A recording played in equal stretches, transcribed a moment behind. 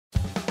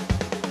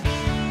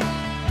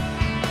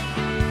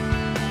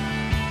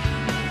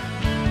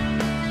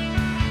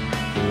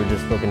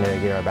just looking to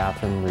get our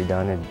bathroom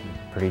redone and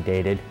pretty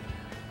dated.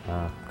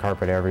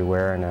 Carpet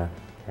everywhere and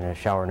a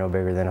shower no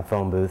bigger than a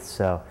phone booth,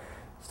 so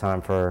it's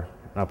time for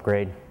an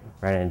upgrade.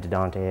 Ran into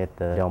Dante at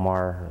the Del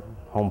Mar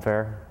Home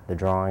Fair. The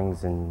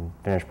drawings and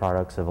finished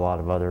products of a lot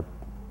of other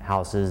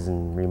houses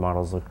and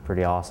remodels looked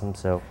pretty awesome,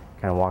 so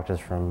kind of walked us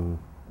from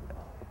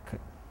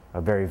a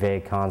very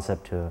vague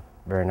concept to a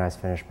very nice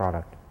finished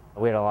product.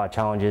 We had a lot of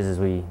challenges as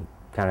we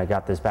kind of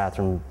got this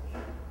bathroom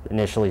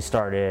initially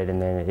started,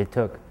 and then it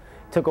took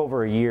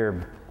over a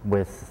year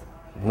with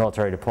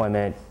military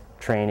deployment,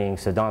 training,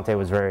 so Dante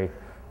was very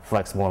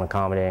flexible and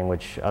accommodating,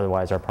 which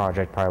otherwise our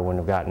project probably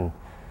wouldn't have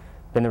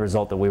been the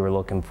result that we were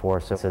looking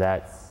for. So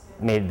that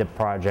made the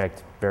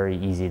project very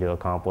easy to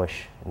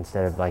accomplish.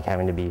 Instead of like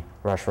having to be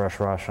rush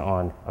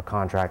on a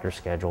contractor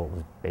schedule, it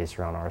was based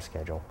around our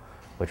schedule,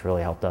 which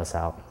really helped us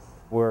out.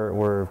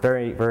 We're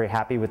very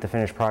happy with the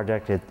finished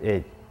project.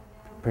 It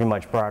pretty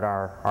much brought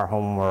our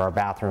home or our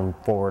bathroom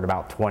forward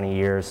about 20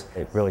 years.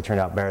 It really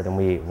turned out better than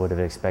we would have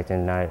expected,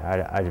 and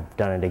I'd have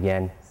done it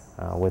again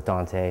with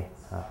Dante.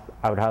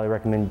 I would highly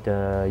recommend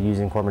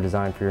using Corban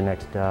Design for your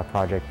next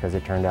project because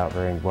it turned out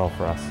very well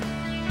for us.